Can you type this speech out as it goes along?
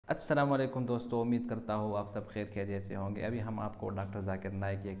अस्सलामुअलैकुम दोस्तों, उम्मीद करता हूँ आप सब खैर खैरियत से होंगे। अभी हम आपको डॉक्टर जाकिर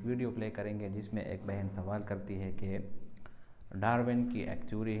नाइक की एक वीडियो प्ले करेंगे जिसमें एक बहन सवाल करती है कि डार्विन की एक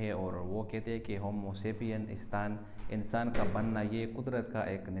थ्योरी है और वो कहते हैं कि होमो सेपियन इंसान का बनना ये कुदरत का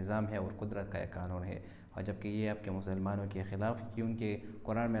एक निज़ाम है और कुदरत का एक कानून है, और जबकि ये आपके मुसलमानों के ख़िलाफ़ है क्योंकि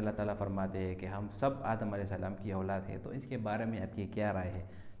कुरान में अल्लाह ताला फरमाते हैं कि हम सब आदम अलैहिस्सलाम की औलाद हैं। तो इसके बारे में आपकी क्या राय है?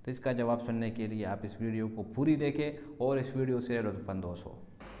 तो इसका जवाब सुनने के लिए आप इस वीडियो को पूरी देखें और इस वीडियो से लुत्फ़अंदोज़ हो।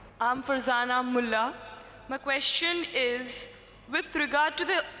 I'm Farzana Mullah. My question is, with regard to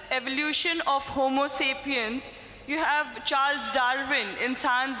the evolution of Homo sapiens, you have Charles Darwin in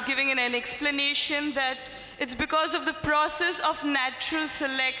Science giving an explanation that it's because of the process of natural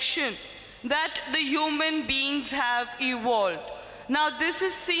selection that the human beings have evolved. Now this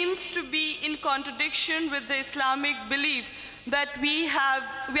seems to be in contradiction with the Islamic belief that we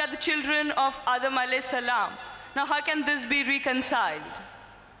are the children of Adam alayhi salam. Now how can this be reconciled?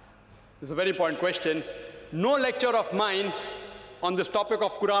 This is a very important question. No lecture of mine on this topic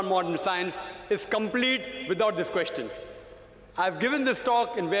of Quran modern science is complete without this question. I've given this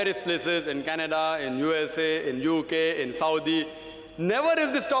talk in various places, in Canada, in USA, in UK, in Saudi. Never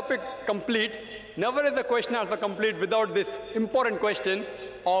is this topic complete, never is the question answer complete without this important question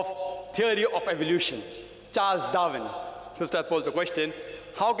of theory of evolution. Charles Darwin, sister posed the question,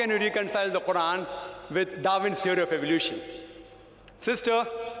 how can you reconcile the Quran with Darwin's theory of evolution? Sister,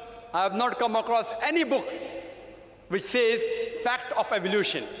 I have not come across any book which says fact of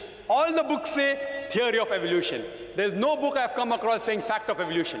evolution. All the books say theory of evolution. There is no book I have come across saying fact of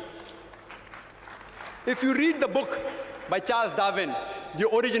evolution. If you read the book by Charles Darwin, The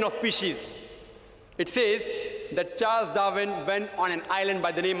Origin of Species, it says that Charles Darwin went on an island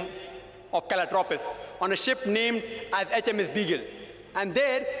by the name of Calotropis on a ship named as HMS Beagle. And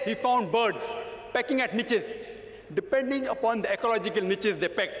there he found birds pecking at niches. Depending upon the ecological niches they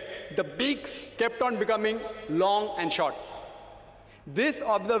pecked, the beaks kept on becoming long and short. This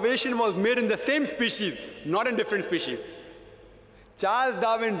observation was made in the same species, not in different species. Charles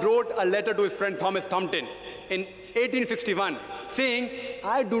Darwin wrote a letter to his friend Thomas Thompson in 1861 saying,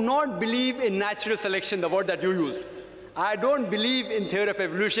 I do not believe in natural selection, the word that you used. I don't believe in theory of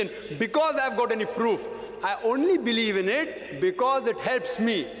evolution because I've got any proof. I only believe in it because it helps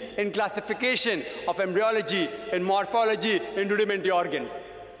me in classification of embryology, in morphology, in rudimentary organs.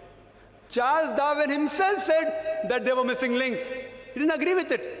 Charles Darwin himself said that there were missing links. He didn't agree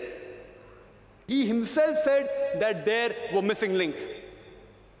with it. He himself said that there were missing links.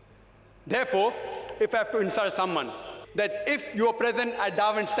 Therefore, if I have to insult someone, that if you were present at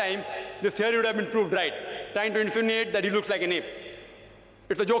Darwin's time, this theory would have been proved right, trying to insinuate that he looks like an ape.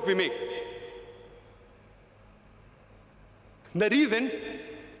 It's a joke we make. The reason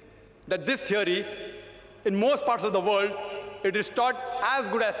that this theory, in most parts of the world, it is taught as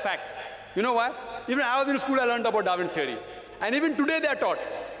good as fact. You know why? Even when I was in school, I learned about Darwin's theory. And even today they are taught.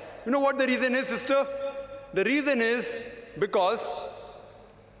 You know what the reason is, sister? The reason is because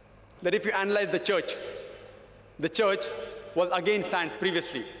that if you analyze the church was against science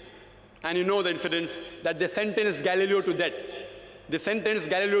previously. And you know the incidents that they sentenced Galileo to death. They sentenced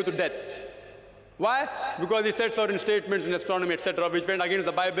Galileo to death. Why? Because he said certain statements in astronomy, etc., which went against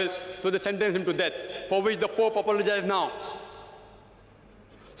the Bible, so they sentenced him to death, for which the Pope apologized now.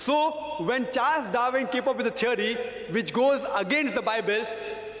 So, when Charles Darwin came up with a theory which goes against the Bible,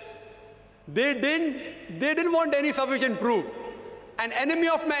 they didn't want any sufficient proof. An enemy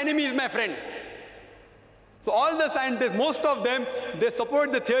of my enemy is my friend. So all the scientists, most of them, they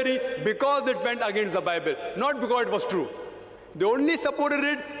support the theory because it went against the Bible, not because it was true. They only supported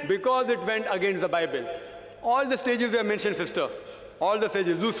it because it went against the Bible. All the stages you have mentioned, sister, all the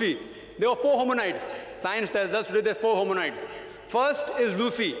stages, Lucy, there were 4 hominids. Science tells us today there's 4 hominids. First is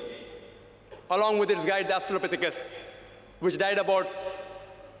Lucy, along with its guide, the Australopithecus, which died about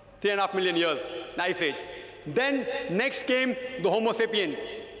 3.5 million years, the Ice Age. Then next came the Homo sapiens,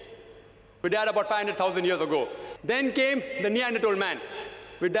 which died about 500,000 years ago. Then came the Neanderthal man,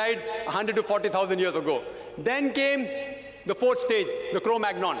 which died 100 to 40,000 years ago. Then came the 4th stage, the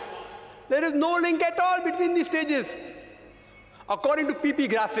Cro-Magnon. There is no link at all between these stages. According to P.P.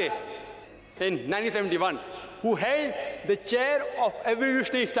 Grasset in 1971, who held the chair of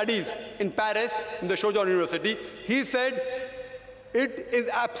evolutionary studies in Paris, in the Sorbonne University, he said, it is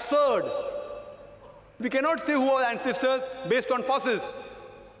absurd. We cannot say who are ancestors based on fossils.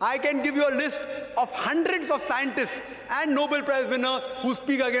 I can give you a list of hundreds of scientists and Nobel Prize winners who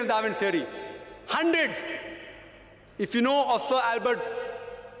speak against Darwin's theory. Hundreds. If you know of Sir Albert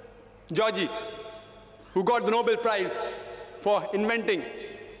Georgi, who got the Nobel Prize for inventing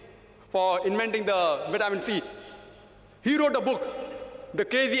the vitamin C, he wrote a book the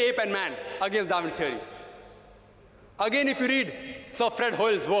crazy ape and man against Darwin's theory. Again, if you read Sir Fred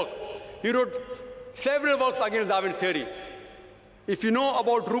Hoyle's works, he wrote several works against Darwin's theory. If you know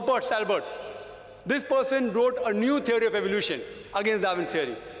about Rupert Stalbert, this person wrote a new theory of evolution against Darwin's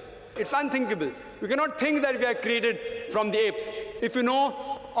theory. It's unthinkable. You cannot think that we are created from the apes. If you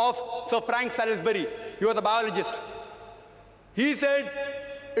know of Sir Frank Salisbury, he was a biologist. He said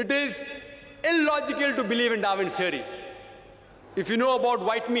it is illogical to believe in Darwin's theory. If you know about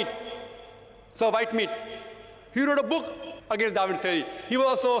Whitemead, Sir Whitemead, he wrote a book against Darwin's theory. He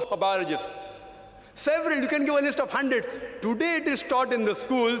was also a biologist. Several, you can give a list of hundreds. Today it is taught in the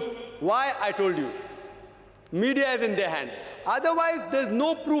schools. Why? I told you. Media is in their hand. Otherwise, there's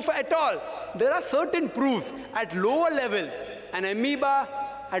no proof at all. There are certain proofs at lower levels. An amoeba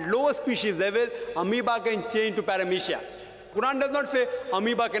at lower species level, amoeba can change to paramecia. Quran does not say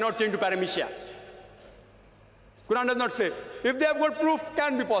amoeba cannot change to paramecia. Quran does not say. If they have got proof,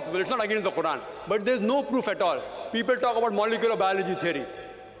 can be possible. It's not against the Quran. But there's no proof at all. People talk about molecular biology theory.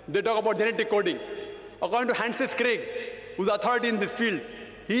 They talk about genetic coding. According to Francis Crick, who's authority in this field,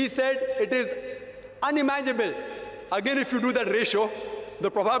 he said it is unimaginable. Again, if you do that ratio,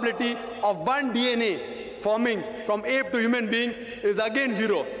 the probability of one DNA forming from ape to human being is again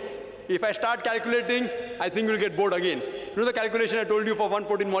 0. If I start calculating, I think you'll get bored again. You know the calculation I told you for one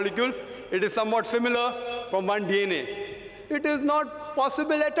protein molecule? It is somewhat similar from one DNA. It is not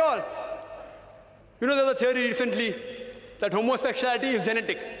possible at all. You know, there's a theory recently that homosexuality is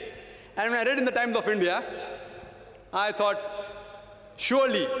genetic. And when I read in the Times of India, I thought,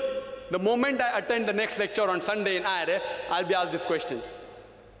 surely, the moment I attend the next lecture on Sunday in IRF, I'll be asked this question.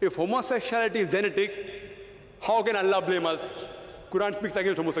 If homosexuality is genetic, how can Allah blame us? Quran speaks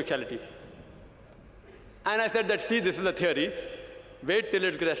against homosexuality. And I said that, see, this is a theory. Wait till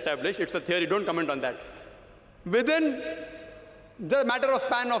it gets established. It's a theory. Don't comment on that. Within the matter of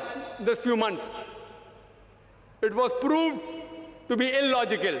span of this few months, it was proved to be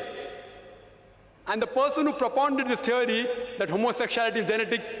illogical. And the person who propounded this theory that homosexuality is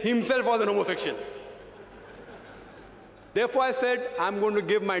genetic himself was an homosexual. Therefore, I said, I'm going to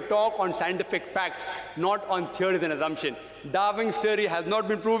give my talk on scientific facts, not on theories and assumptions. Darwin's theory has not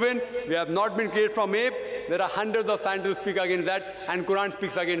been proven. We have not been created from ape. There are hundreds of scientists who speak against that, and Quran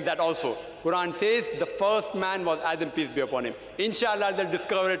speaks against that also. Quran says the first man was Adam, peace be upon him. Inshallah, they'll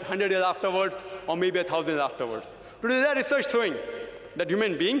discover it 100 years afterwards, or maybe 1,000 years afterwards. Today, there is research showing that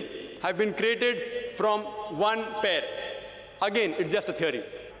human beings have been created from one pair. Again, it's just a theory.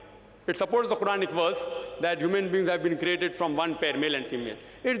 It supports the Quranic verse that human beings have been created from one pair, male and female.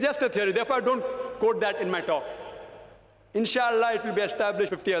 It's just a theory. Therefore, I don't quote that in my talk. Inshallah, it will be established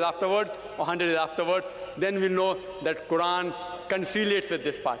 50 years afterwards or 100 years afterwards. Then we'll know that Quran conciliates with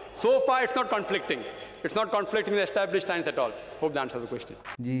this part. So far, it's not conflicting. It's not conflicting with established science at all. Hope that answers the question.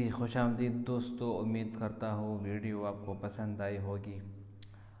 जी खुशामदीद दोस्तों, उम्मीद करता हूँ video आपको पसंद आई होगी।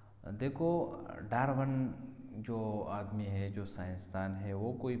 देखो, Darwin जो आदमी है, जो साइंसदान है,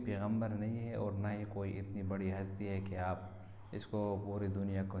 वो कोई पैगंबर नहीं है और ना ही कोई इतनी बड़ी हस्ती है कि आप इसको पूरी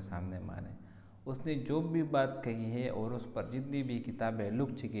दुनिया को सामने माने। उसने जो भी बात कही है और उस पर जितनी भी किताबें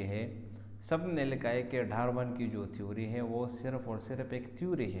लिख चुकी है, सब ने लिखा है कि डार्विन की जो थ्योरी है वो सिर्फ़ और सिर्फ एक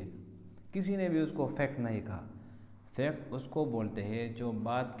थ्योरी है। किसी ने भी उसको फैक्ट नहीं कहा। फैक्ट उसको बोलते हैं जो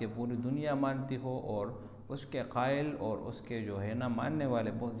बात के पूरी दुनिया मानती हो और उसके कायल और उसके जो है ना मानने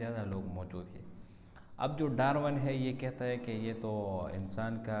वाले बहुत ज़्यादा लोग मौजूद हैं। अब जो डार्विन है ये कहता है कि ये तो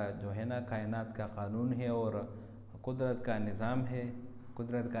इंसान का जो है ना कायनात का कानून है और कुदरत का निज़ाम है।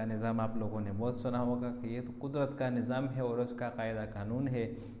 कुदरत का निज़ाम आप लोगों ने बहुत सुना होगा कि ये तो कुदरत का निज़ाम है और उसका कायदा कानून है।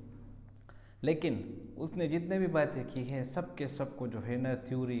 लेकिन उसने जितने भी बातें की हैं सब के सब को जो है ना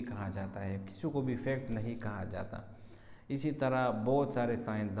थ्योरी कहा जाता है, किसी को भी फैक्ट नहीं कहा जाता। इसी तरह बहुत सारे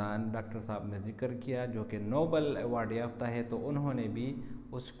साइंसदान, डॉक्टर साहब ने जिक्र किया जो कि नोबल अवार्ड याफ्ता है, तो उन्होंने भी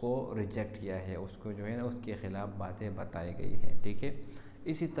उसको रिजेक्ट किया है, उसको जो है ना उसके ख़िलाफ़ बातें बताई गई हैं। ठीक है।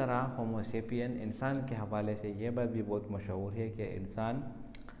 इसी तरह होमोसेपियन इंसान के हवाले से ये बात भी बहुत मशहूर है कि इंसान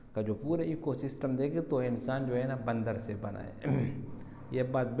का जो पूरा इकोसिस्टम देखे तो इंसान जो है ना बंदर से बना है। ये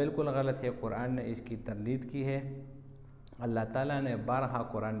बात बिल्कुल गलत है। कुरान ने इसकी तरदीद की है। अल्लाह ताला ने बारहा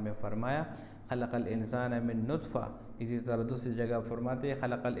कुरान में फरमाया खलक़ल इंसान मिन नुत्फ़ा। इसी तरह दूसरी जगह फरमाते हैं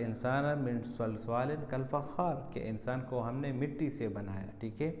खलक़ल इंसान मिन सल्सालिन कल फ़ख़्ख़ार, कि इंसान को हमने मिट्टी से बनाया।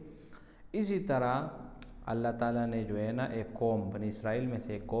 ठीक है। इसी तरह अल्लाह ताला ने जो है ना एक कौम, बनी इसराइल में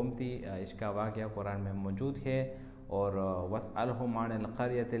से एक कौम थी, इसका वाक़या कुरान में मौजूद है। और वस्अलहुम अनिल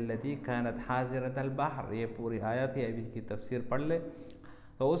क़र्यति अल्लती कानत हाज़िरतल बहर, ये पूरी आयत है, अभी इसकी तफसीर पढ़ ले।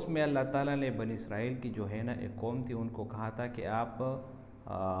 तो उसमें अल्लाह ताला ने बनी इसराइल की जो है ना एक कौम थी, उनको कहा था कि आप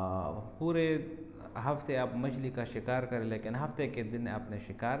पूरे ہفتے آپ مچھلی کا شکار کریں لیکن ہفتے کے دن آپ نے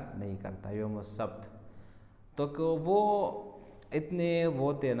شکار نہیں کرتا، یوم السبت. تو وہ اتنے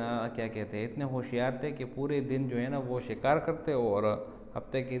وہ تھے نا، کیا کہتے ہیں، اتنے ہوشیار تھے کہ پورے دن جو ہے نا وہ شکار کرتے اور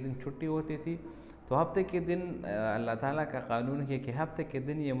ہفتے کے دن چھٹی ہوتی تھی. تو ہفتے کے دن اللہ تعالیٰ کا قانون ہے کہ ہفتے کے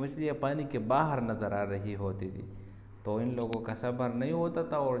دن یہ مچھلیاں پانی کے باہر نظر آ رہی ہوتی تھی. تو ان لوگوں کا صبر نہیں ہوتا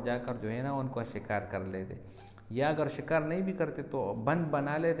تھا اور جا کر جو ہے نا ان کو شکار کر لیتے، یا اگر شکار نہیں بھی کرتے تو بند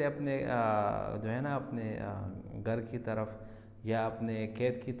بنا لیتے اپنے جو ہے نا اپنے گھر کی طرف یا اپنے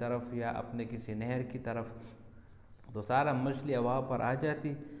کھیت کی طرف یا اپنے کسی نہر کی طرف. تو سارا مچھلیاں وہاں پر آ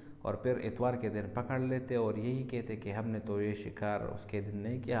جاتی اور پھر اتوار کے دن پکڑ لیتے اور یہی کہتے کہ ہم نے تو یہ شکار اس کے دن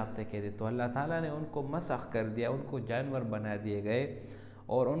نہیں کیا، ہفتے کے دن. تو اللہ تعالیٰ نے ان کو مسخ کر دیا، ان کو جانور بنا دیے گئے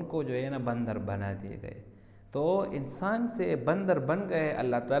اور ان کو جو ہے نا بندر بنا دیے گئے. تو انسان سے بندر بن گئے،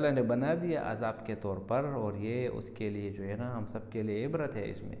 اللہ تعالیٰ نے بنا دیا عذاب کے طور پر، اور یہ اس کے لیے جو ہے نا ہم سب کے لیے عبرت ہے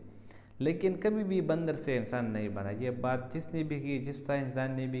اس میں. لیکن کبھی بھی بندر سے انسان نہیں بنا. یہ بات جس نے بھی کی، جس طرح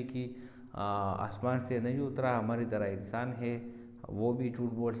انسان نے بھی کی، آسمان سے نہیں اترا، ہماری طرح انسان ہے، وہ بھی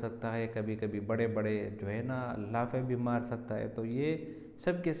جھوٹ بول سکتا ہے، کبھی کبھی بڑے بڑے جو ہے نا لافے بھی مار سکتا ہے. تو یہ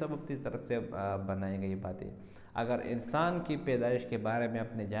سب کے سب اپنی طرف سے بنائی گئی باتیں. اگر انسان کی پیدائش کے بارے میں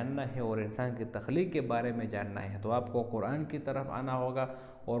آپ نے جاننا ہے اور انسان کی تخلیق کے بارے میں جاننا ہے تو آپ کو قرآن کی طرف آنا ہوگا.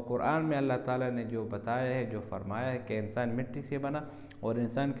 اور قرآن میں اللہ تعالیٰ نے جو بتایا ہے، جو فرمایا ہے کہ انسان مٹی سے بنا اور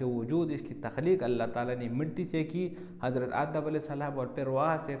انسان کے وجود، اس کی تخلیق اللہ تعالیٰ نے مٹی سے کی، حضرت آدم علیہ السلام، اور پھر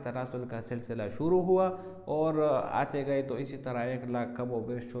وہاں سے تناسل کا سلسلہ شروع ہوا اور آتے گئے. تو اسی طرح 1,00,000 کم و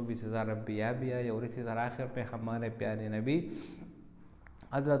بیش 24,000 انبیاء بھی آئے اور اسی طرح آخر پہ ہمارے پیارے نبی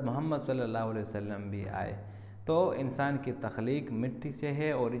حضرت محمد صلی اللہ علیہ وسلم بھی آئے. تو انسان کی تخلیق مٹی سے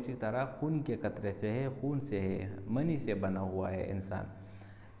ہے اور اسی طرح خون کے قطرے سے ہے، خون سے ہے، منی سے بنا ہوا ہے انسان.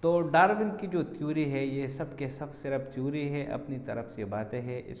 تو ڈارون کی جو تھیوری ہے یہ سب کے سب صرف تھیوری ہے، اپنی طرف سے باتیں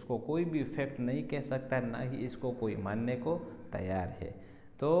ہیں، اس کو کوئی بھی فیکٹ نہیں کہہ سکتا، نہ ہی اس کو کوئی ماننے کو تیار ہے.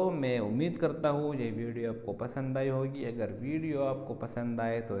 تو میں امید کرتا ہوں یہ ویڈیو آپ کو پسند آئی ہوگی. اگر ویڈیو آپ کو پسند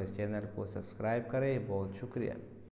آئے تو اس چینل کو سبسکرائب کریں. بہت شکریہ.